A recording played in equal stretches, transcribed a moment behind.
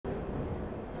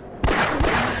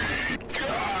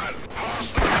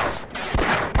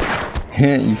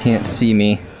You can't see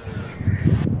me.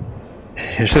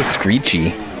 They're so screechy.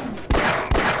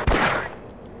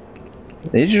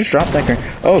 Did he just drop that grenade?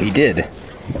 Oh, he did.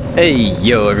 Hey,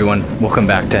 yo, everyone. Welcome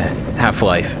back to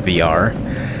Half-Life VR.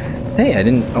 Hey, I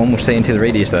didn't almost say into the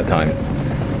radius that time.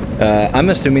 I'm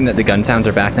assuming that the gun sounds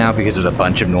are back now because there's a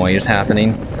bunch of noise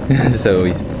happening.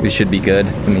 So we should be good.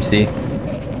 Let me see.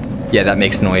 Yeah, that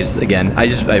makes noise again.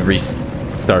 I've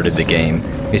restarted the game.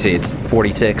 You see, it's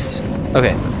 46.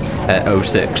 Okay, at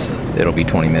 06, it'll be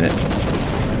 20 minutes.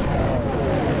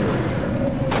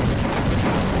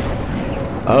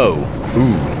 Oh,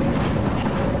 ooh.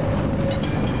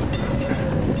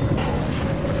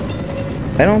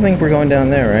 I don't think we're going down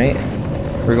there, right?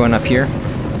 We're going up here?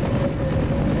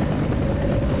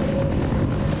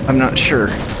 I'm not sure.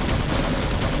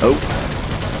 Oh.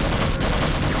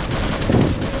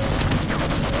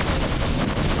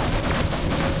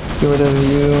 Get rid of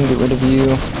you, get rid of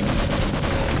you.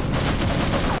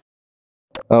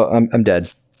 Oh, I'm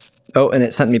dead. Oh, and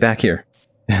it sent me back here.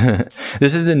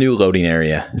 This is the new loading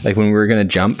area. Like when we were gonna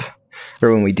jump,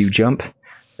 or when we do jump,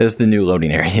 this is the new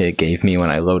loading area it gave me when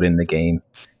I load in the game.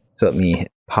 So let me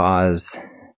pause.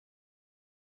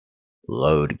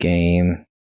 Load game.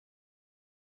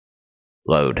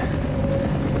 Load.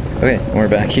 Okay, we're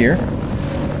back here.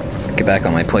 Get back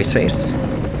on my play space.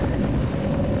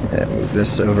 Move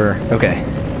this over. Okay.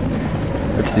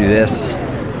 Let's do this.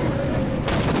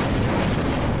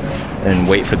 And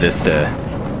wait for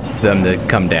them to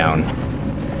come down.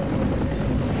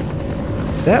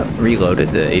 That reloaded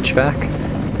the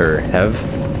HVAC? Or HEV?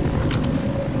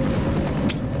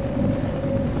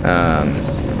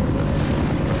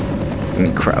 Let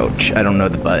me crouch. I don't know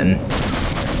the button.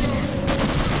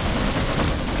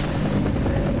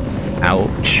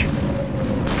 Ouch.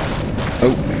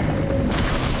 Oh.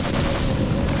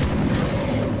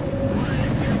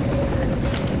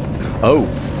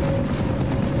 Oh.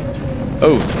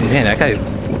 Oh, man, that guy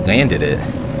landed it.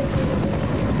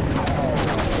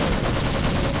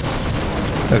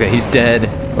 Okay, he's dead.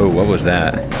 Oh, what was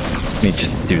that? Let me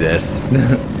just do this.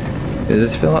 Does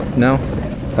this fill up? No?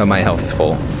 Oh, my health's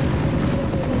full.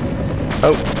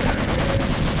 Oh.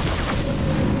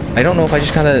 I don't know if I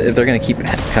just gotta, if they're gonna keep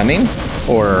coming,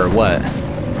 or what.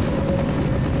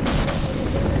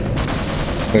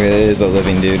 Okay, there's a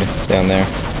living dude down there.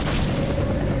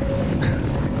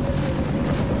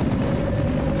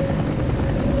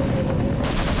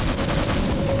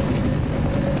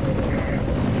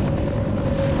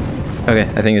 Okay,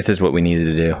 I think this is what we needed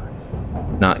to do.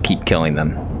 Not keep killing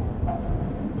them.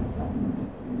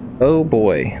 Oh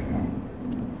boy.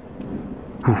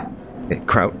 Whew. Okay,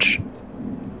 crouch.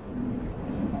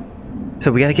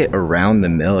 So we gotta get around the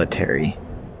military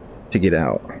to get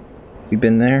out. You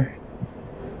been there?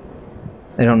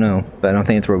 I don't know, but I don't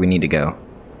think it's where we need to go.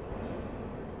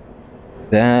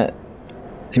 That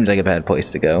seems like a bad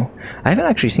place to go. I haven't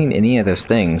actually seen any of those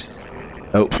things.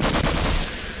 Oh.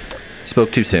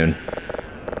 Spoke too soon.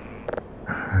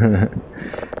 You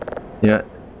know,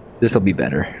 this will be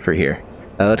better for here.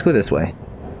 Let's go this way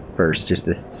first, just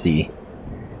to see.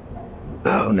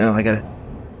 Oh no, I gotta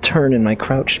turn in my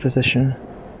crouched position.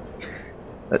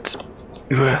 Let's.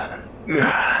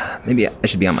 Maybe I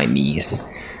should be on my knees.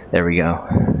 There we go.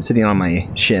 Sitting on my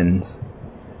shins.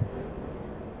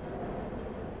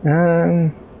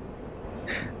 I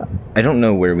don't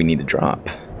know where we need to drop,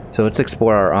 so let's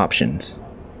explore our options.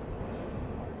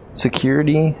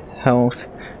 Security, health.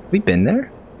 Have we been there?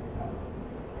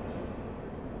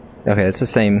 Okay, it's the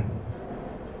same.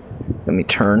 Let me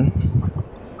turn.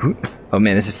 Oh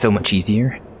man, this is so much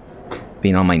easier.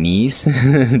 Being on my knees,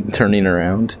 turning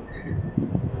around.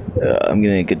 I'm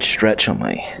getting a good stretch on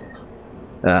my...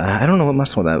 I don't know what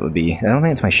muscle that would be. I don't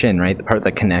think it's my shin, right? The part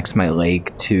that connects my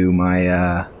leg to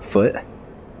my foot.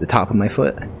 The top of my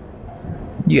foot.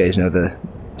 You guys know the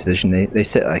position. They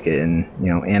sit like it in,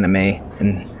 you know, anime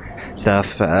and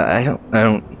stuff. I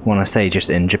don't want to say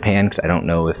just in Japan, because I don't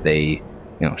know if they, you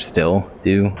know, still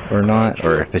do or not,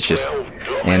 or if it's just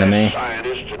anime.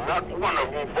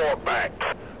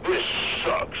 This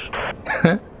sucks.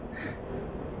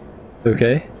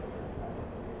 Okay.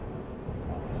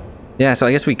 Yeah, so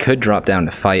I guess we could drop down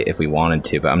to fight if we wanted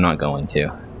to, but I'm not going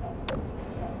to.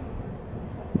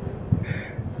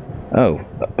 Oh,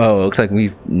 looks like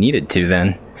we needed to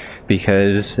then,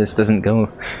 because this doesn't go...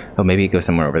 Oh, maybe it goes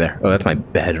somewhere over there. Oh, that's my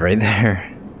bed right there.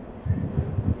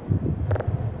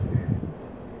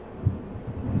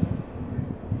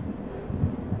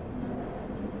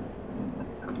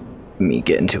 Let me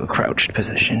get into a crouched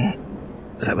position,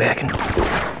 so that way I can...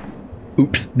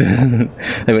 Oops.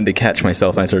 I went to catch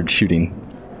myself and I started shooting.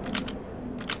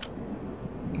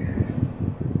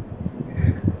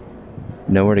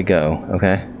 Nowhere to go,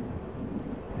 okay.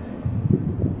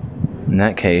 In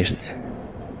that case,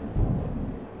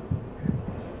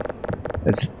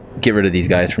 let's get rid of these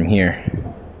guys from here.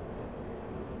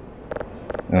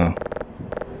 Oh.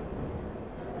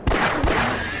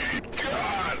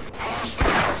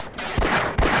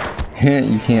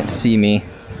 You can't see me.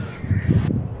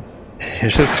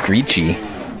 They're so screechy.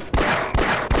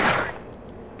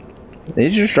 They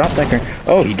just dropped that gun.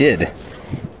 Oh, he did.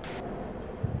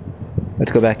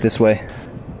 Let's go back this way.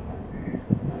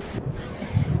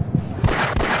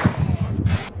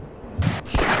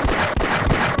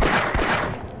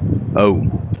 Oh.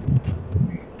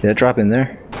 Did that drop in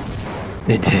there?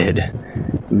 It did.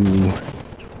 Ooh.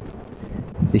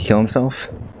 Did he kill himself?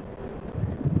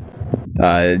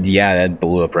 Yeah, that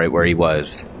blew up right where he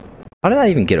was. How did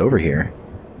I even get over here?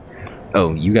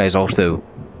 Oh, you guys also...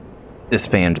 This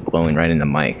fan's blowing right in the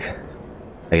mic.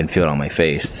 I can feel it on my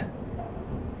face.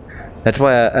 That's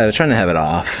why I was trying to have it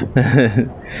off.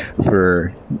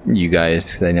 For you guys,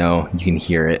 because I know you can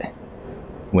hear it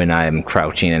when I'm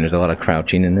crouching, and there's a lot of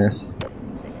crouching in this.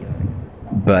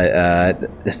 But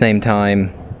at the same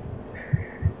time,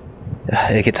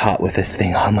 it gets hot with this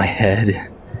thing on my head.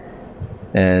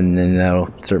 And then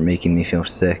that'll start making me feel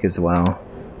sick as well.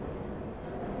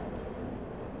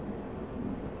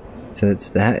 So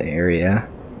it's that area.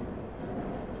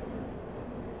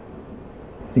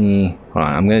 Hold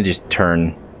on, I'm gonna just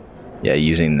turn, yeah,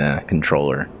 using the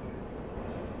controller.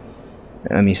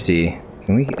 Let me see.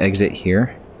 Can we exit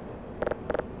here?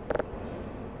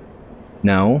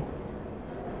 No.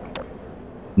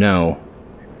 No.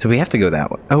 So we have to go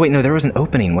that way. Oh wait, no, there was an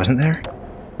opening, wasn't there?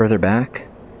 Further back?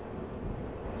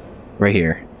 Right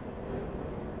here.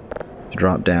 To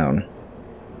drop down.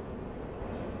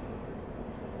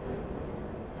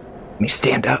 Let me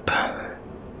stand up.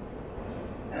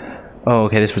 Oh,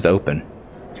 okay, this was open.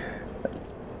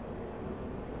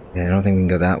 Yeah, I don't think we can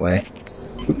go that way.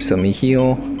 Oops, let me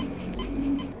heal.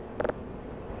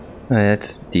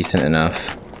 That's decent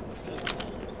enough.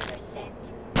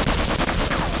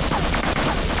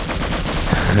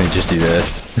 Let me just do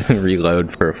this.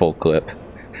 Reload for a full clip.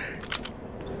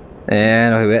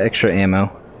 And okay, we got extra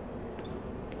ammo.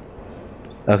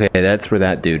 Okay, that's where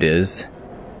that dude is.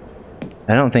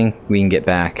 I don't think we can get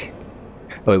back.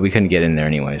 Oh wait, we couldn't get in there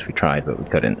anyways. We tried, but we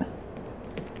couldn't.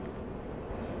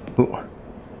 Ooh.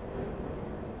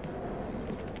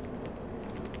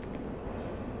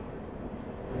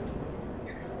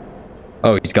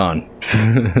 Oh, he's gone.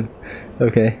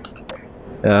 Okay.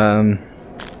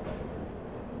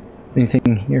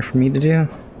 Anything here for me to do?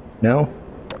 No?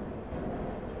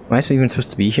 Am I even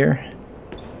supposed to be here?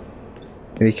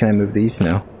 Maybe can I move these?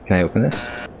 No. Can I open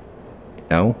this?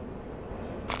 No.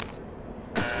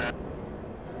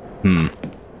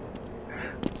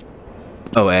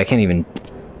 Oh wait, I can't even...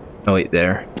 Oh wait,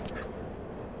 there.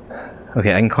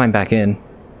 Okay, I can climb back in.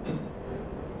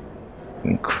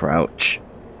 And crouch.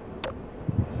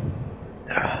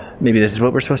 Maybe this is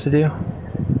what we're supposed to do?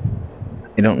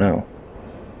 I don't know.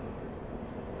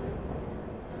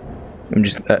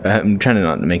 I'm trying to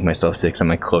not make myself sick, so I'm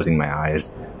like closing my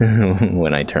eyes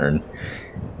when I turn.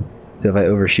 So if I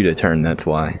overshoot a turn, that's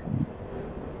why.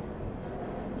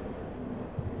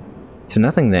 So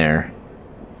nothing there.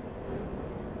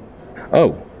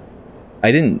 Oh!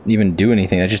 I didn't even do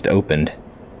anything, I just opened.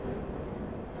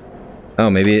 Oh,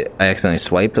 maybe I accidentally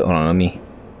swiped? Hold on, let me...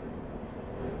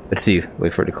 Let's see,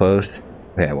 wait for it to close.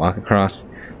 Okay, I walk across.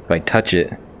 If I touch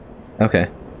it... Okay.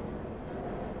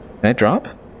 Can I drop?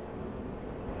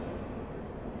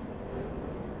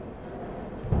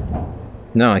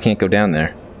 No, I can't go down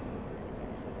there.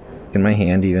 Can my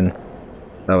hand even...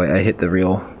 Oh wait, I hit the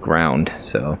real ground,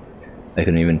 so... I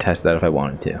couldn't even test that if I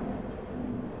wanted to.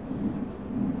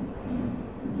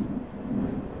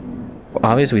 Well,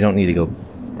 obviously we don't need to go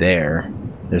there.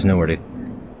 There's nowhere to...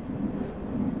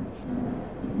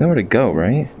 Nowhere to go,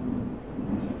 right?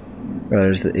 Oh,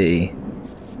 there's a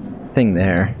thing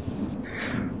there.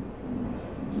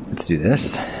 Let's do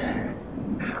this.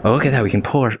 Oh, look at that, we can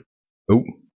pull our... Oh.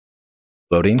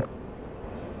 Loading.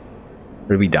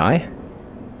 Did we die?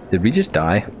 Did we just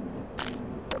die?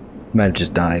 Might have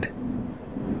just died.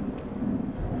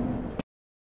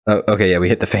 Oh, okay, yeah, we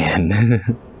hit the fan.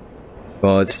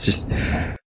 Well, it's just...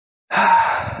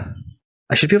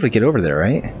 I should be able to get over there,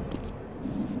 right?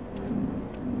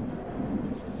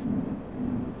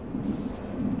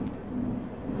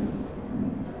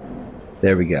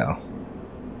 There we go.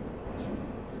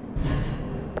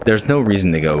 There's no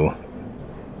reason to go...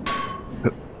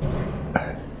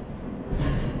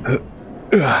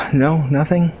 No,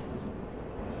 nothing?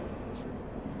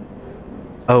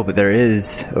 Oh, but there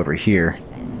is over here.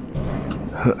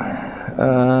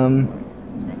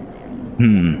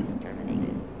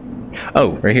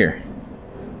 Oh, right here.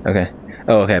 Okay.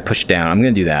 Oh, okay, I pushed down. I'm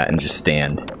gonna do that and just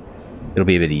stand. It'll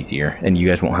be a bit easier, and you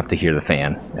guys won't have to hear the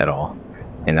fan at all.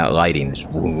 And that lighting is...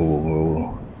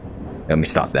 Whoa. Let me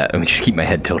stop that. Let me just keep my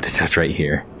head tilted so it's right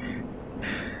here.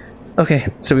 Okay,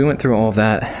 so we went through all of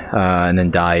that, and then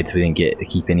died, so we didn't get to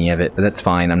keep any of it. But that's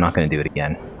fine. I'm not going to do it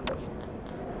again.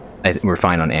 We're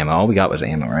fine on ammo. All we got was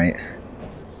ammo, right?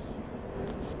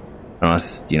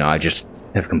 Unless, you know, I just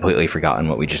have completely forgotten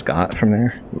what we just got from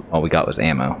there. All we got was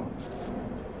ammo.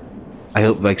 I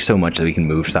hope, like, so much that we can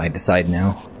move side to side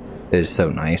now. It is so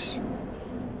nice.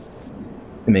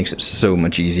 It makes it so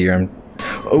much easier.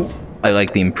 Oh, I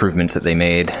like the improvements that they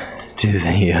made to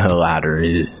the ladder.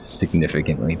 It is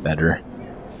significantly better.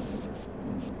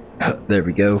 There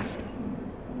we go.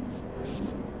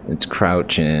 It's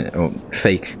crouch and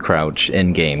fake crouch,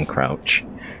 in-game crouch.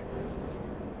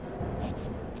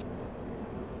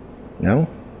 No?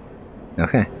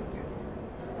 Okay.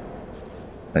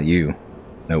 You?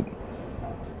 Nope.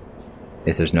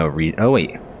 Guess there's no oh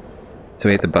wait. So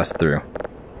we have to bust through.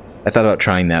 I thought about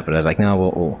trying that, but I was like, no,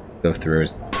 we'll go through.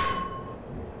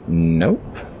 Nope.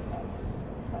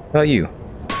 How about you?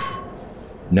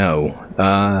 No.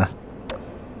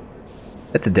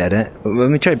 That's a dead end.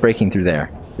 Let me try breaking through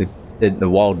there. The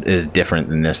wall is different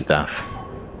than this stuff.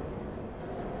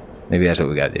 Maybe that's what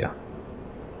we gotta do.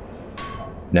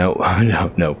 No,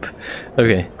 nope.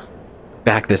 Okay.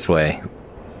 Back this way.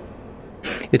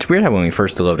 It's weird how when we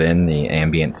first load in, the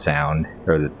ambient sound,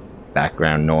 or the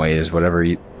background noise, whatever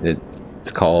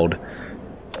it's called,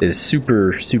 is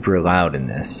super, super loud in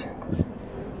this.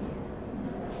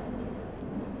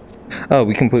 Oh,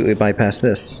 we completely bypassed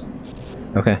this.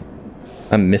 Okay.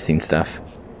 I'm missing stuff.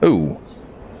 Ooh.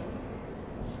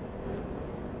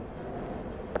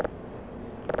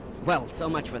 Well, so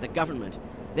much for the government.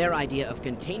 Their idea of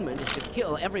containment is to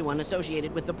kill everyone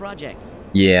associated with the project.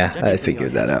 Yeah, I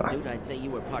figured that out. I'd say you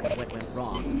were part of what went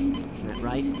wrong. Isn't that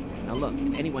right? Now look,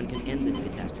 if anyone can end this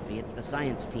catastrophe, it's the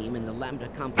science team in the Lambda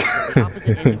complex at the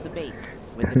opposite end of the base.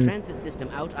 With the transit system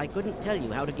out, I couldn't tell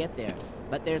you how to get there.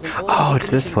 But there's an old it's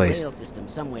this place. rail system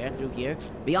somewhere through here,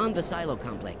 beyond the silo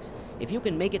complex. If you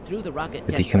can make it through the rocket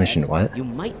The test decommissioned labs, what? you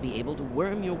might be able to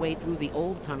worm your way through the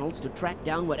old tunnels to track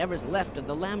down whatever's left of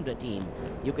the Lambda team.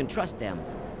 You can trust them.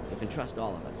 You can trust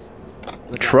all of us.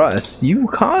 Trust? You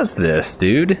caused this,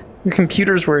 dude. Your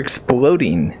computers were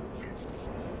exploding.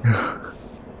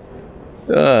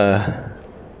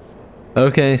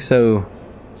 Okay, so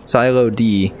Silo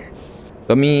D.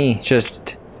 Let me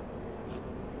just...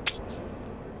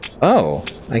 Oh,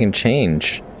 I can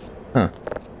change. Huh.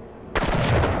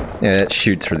 Yeah, that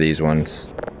shoots for these ones.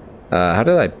 How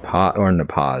did I pause? Or no,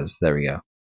 pause. There we go.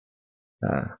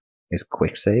 Is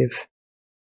quick save?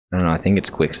 I don't know, I think it's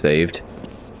quick saved.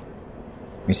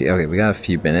 Let me see. Okay, we got a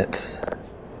few minutes.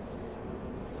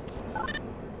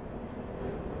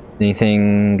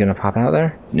 Anything gonna pop out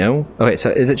there? No? Okay, so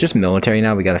is it just military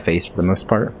now we gotta face for the most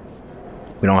part?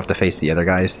 We don't have to face the other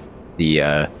guys?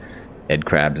 The head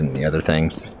crabs and the other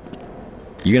things.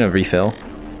 You gonna refill?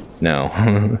 No.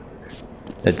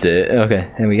 That's it. Okay,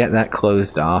 and we got that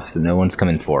closed off so no one's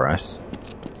coming for us.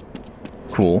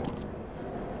 Cool.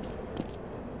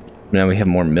 Now we have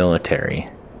more military.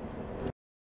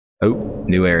 Oh,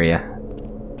 new area.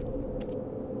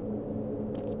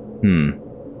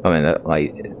 Oh man, that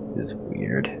light is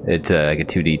weird. It's like a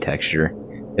 2D texture.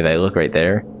 If I look right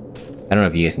there, I don't know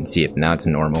if you guys can see it, but now it's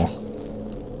normal.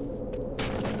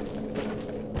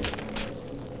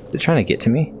 Is it trying to get to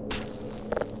me?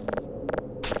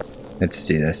 Let's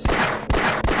do this.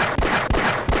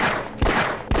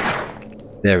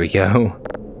 There we go.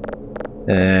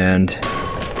 And...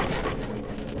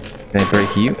 can I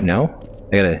break you? No?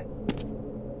 I gotta...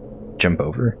 jump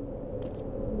over?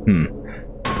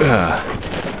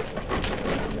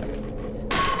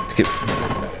 Let's get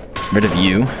rid of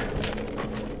you.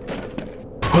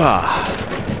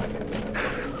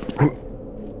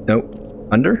 Nope.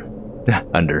 Under?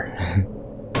 Under.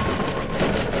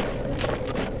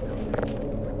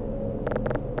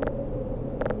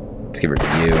 Let's get rid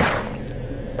of you.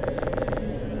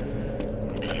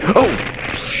 Oh!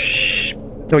 Shh.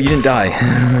 No, you didn't die.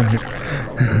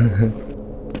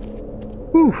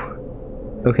 Whew.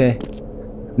 Okay.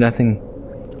 Nothing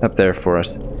up there for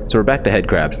us. So we're back to head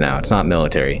crabs now. It's not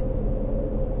military.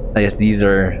 I guess these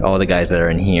are all the guys that are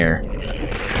in here.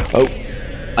 Oh!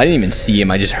 I didn't even see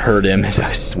him. I just heard him as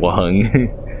I swung.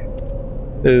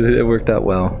 It worked out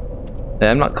well.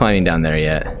 I'm not climbing down there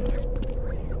yet.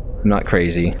 I'm not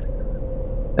crazy.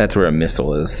 That's where a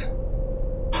missile is.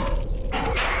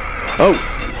 Oh!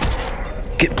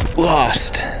 get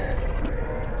lost.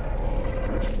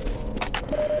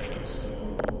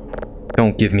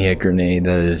 Don't give me a grenade,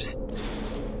 that is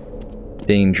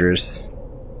dangerous.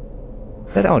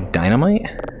 Is that all dynamite?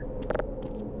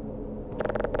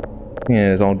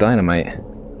 Yeah, it's all dynamite.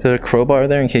 Is there a crowbar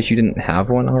there in case you didn't have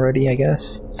one already, I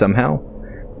guess? Somehow?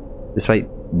 Despite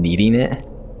needing it?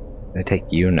 I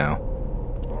take you now.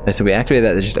 Okay, so we activated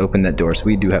that to just open that door, so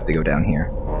we do have to go down here.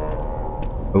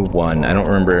 Oh, 1. I don't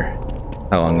remember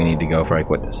how long we need to go for, like,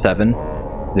 what, the 7?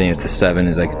 I think it's the 7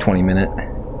 is like a 20-minute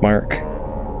mark.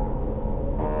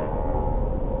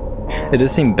 It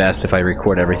does seem best if I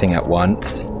record everything at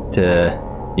once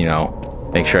to, you know,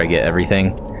 make sure I get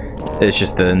everything. It's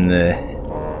just then the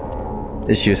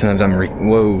issue sometimes I'm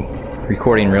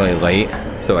recording really late,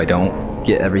 so I don't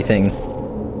get everything.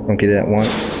 Don't get it at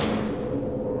once.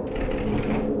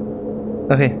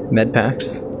 Okay, med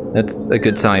packs. That's a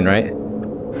good sign, right?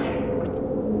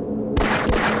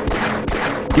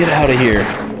 Get out of here!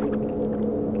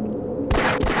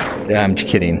 Yeah, I'm just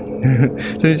kidding.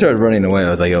 So he started running away, I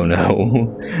was like, oh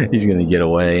no. He's gonna get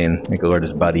away and make alert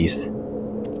his buddies.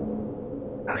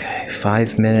 Okay,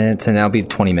 5 minutes, and that'll be the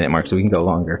 20-minute mark, so we can go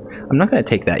longer. I'm not gonna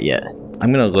take that yet.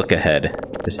 I'm gonna look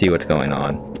ahead to see what's going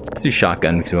on. Let's do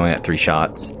shotgun, because we only got 3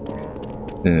 shots.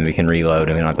 And then we can reload,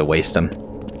 and we don't have to waste them.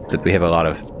 Except we have a lot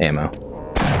of ammo.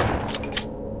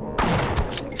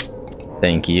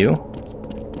 Thank you.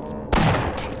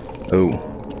 Oh.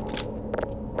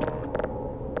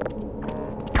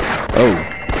 Oh.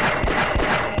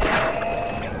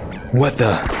 What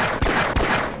the?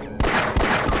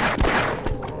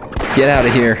 Get out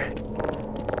of here.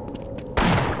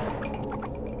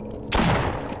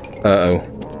 Uh-oh.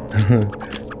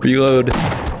 Reload.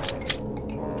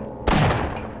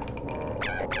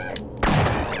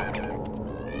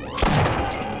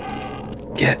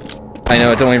 I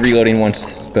know it's only reloading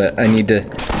once, but I need to...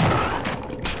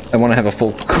 I want to have a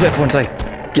full clip once I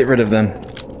get rid of them.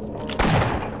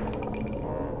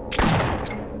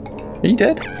 Are you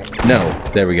dead? No.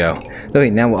 There we go. Okay,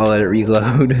 now I'll let it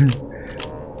reload.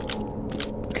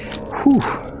 Whew.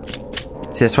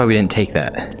 See, that's why we didn't take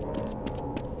that.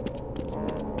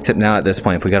 Except now at this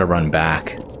point, if we gotta run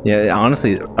back. Yeah,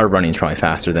 honestly, our running's probably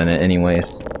faster than it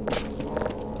anyways.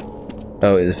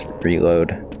 Oh, it is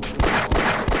reload.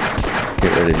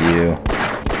 Get rid of you.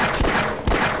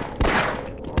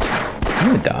 I'm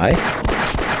gonna die.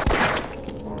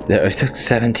 I took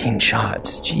 17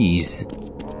 shots. Jeez.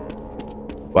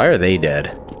 Why are they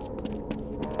dead?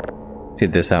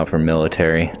 Get this out for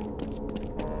military.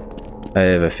 I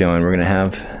have a feeling we're gonna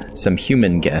have some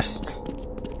human guests.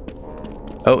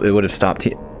 Oh, it would have stopped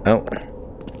here. Oh.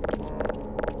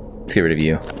 Let's get rid of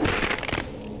you.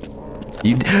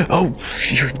 You. Oh,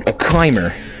 you're a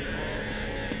climber.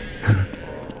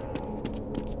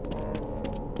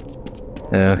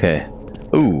 Okay.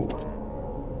 Ooh.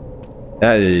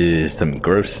 That is some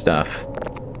gross stuff.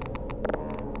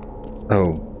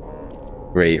 Oh.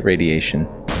 Great radiation.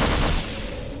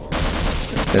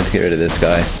 Let's get rid of this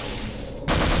guy.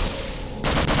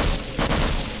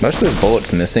 Most of those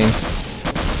bullets missing. I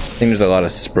think there's a lot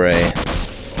of spray.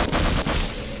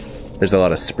 There's a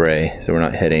lot of spray, so we're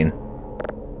not hitting.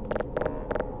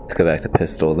 Let's go back to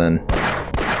pistol then.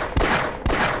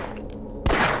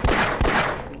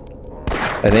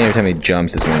 I think every time he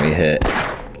jumps is when we hit.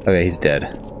 Okay, he's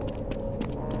dead.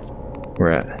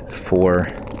 We're at 4.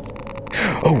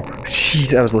 Oh,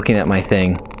 jeez, I was looking at my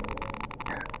thing.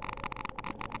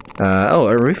 Oh,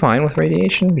 are we fine with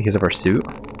radiation because of our suit?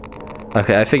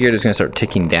 Okay, I figured it was gonna start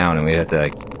ticking down and we'd have to,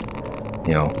 like,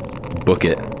 you know, book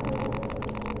it.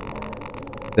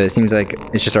 But it seems like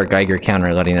it's just our Geiger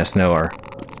counter letting us know our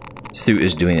suit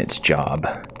is doing its job.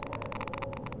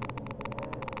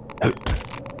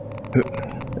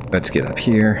 Let's get up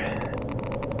here.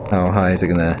 How high is it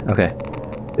gonna... Okay.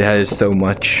 That is so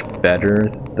much better,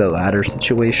 the ladder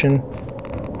situation.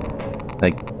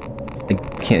 Like, I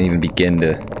can't even begin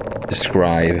to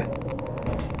describe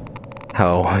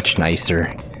how much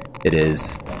nicer it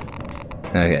is.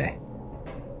 Okay.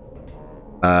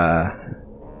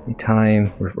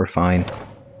 Time, we're fine.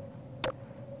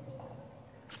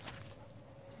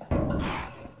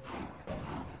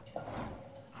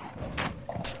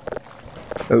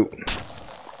 Oh.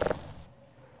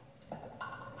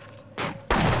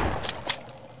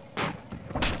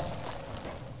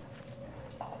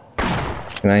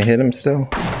 Can I hit him still?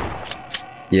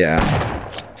 Yeah.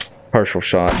 Partial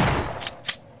shots.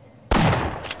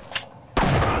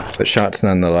 But shots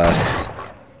nonetheless.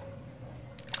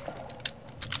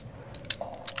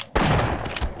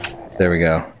 There we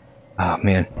go. Oh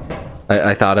man.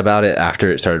 I thought about it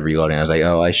after it started reloading. I was like,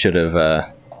 oh, I should have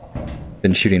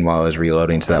been shooting while I was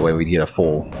reloading, so that way we'd get a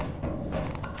full...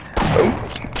 Oh!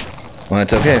 Well,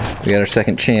 that's okay. We got our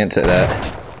second chance at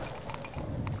that.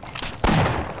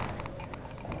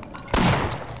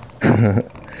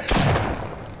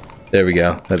 There we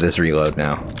go. Let this reload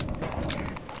now.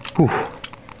 Whew.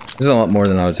 This is a lot more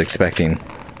than I was expecting.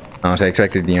 Honestly, I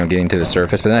expected, you know, getting to the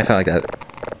surface, but then I felt like that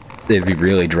they'd be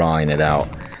really drawing it out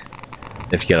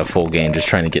if you get a full game just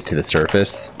trying to get to the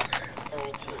surface.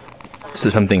 So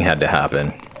something had to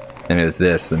happen, and it was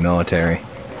this, the military.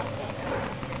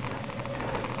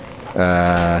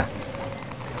 Oh.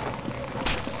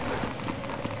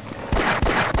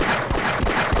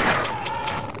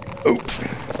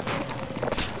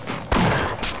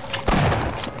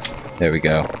 There we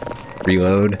go.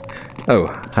 Reload. Oh,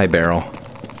 hi barrel.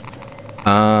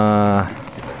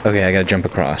 Okay, I gotta jump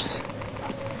across.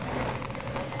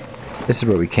 This is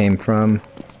where we came from.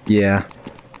 Yeah.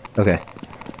 Okay.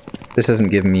 This doesn't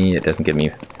give me, it doesn't give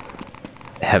me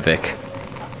havoc.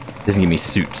 It doesn't give me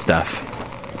suit stuff.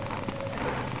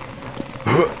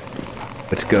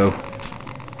 Let's go.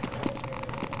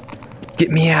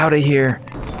 Get me out of here.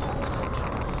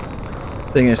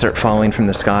 They're gonna start falling from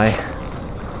the sky.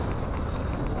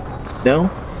 No?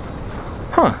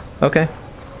 Huh, okay.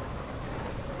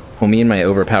 Well, me and my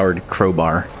overpowered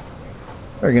crowbar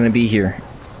are gonna be here.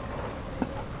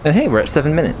 And hey, we're at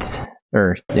 7 minutes.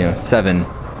 Or, you know, 7.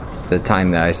 The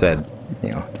time that I said,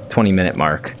 you know, 20-minute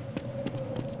mark.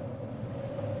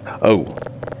 Oh.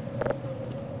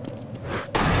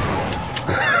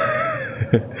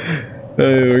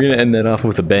 We're gonna end that off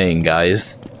with a bang,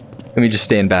 guys. Let me just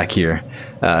stand back here.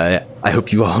 I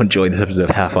hope you all enjoyed this episode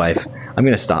of Half-Life. I'm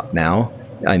gonna stop now.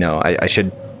 I know, I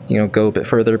should, you know, go a bit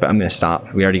further, but I'm gonna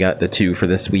stop. We already got the 2 for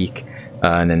this week.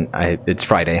 And then it's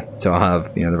Friday, so I'll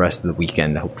have, you know, the rest of the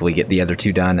weekend to hopefully get the other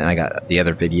 2 done, and I got the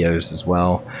other videos as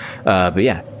well. But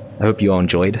yeah, I hope you all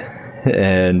enjoyed,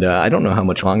 and I don't know how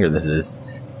much longer this is,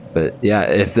 but yeah,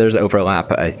 if there's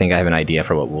overlap, I think I have an idea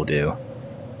for what we'll do.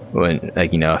 When,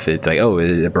 like, you know, if it's like, oh,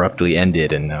 it abruptly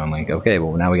ended, and I'm like, okay,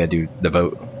 well, now we gotta do the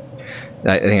vote.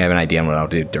 I think I have an idea on what I'll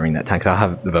do during that time, because I'll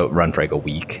have the vote run for like a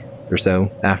week or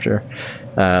so after.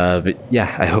 But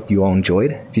yeah, I hope you all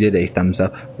enjoyed. If you did, a thumbs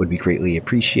up would be greatly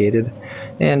appreciated,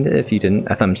 and if you didn't,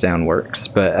 a thumbs down works,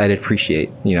 but I'd appreciate,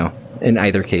 you know, in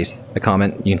either case, a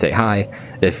comment. You can say hi.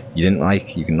 If you didn't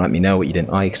like, you can let me know what you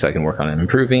didn't like so I can work on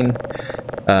improving.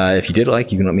 If you did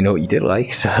like, you can let me know what you did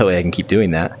like so I can keep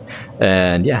doing that.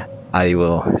 And yeah, I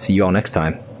will see you all next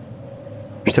time.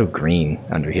 You're so green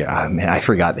under here. Oh man, I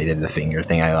forgot they did the finger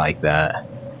thing. I like that.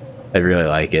 I really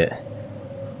like it.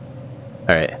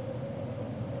 Alright.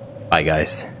 Bye,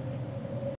 guys.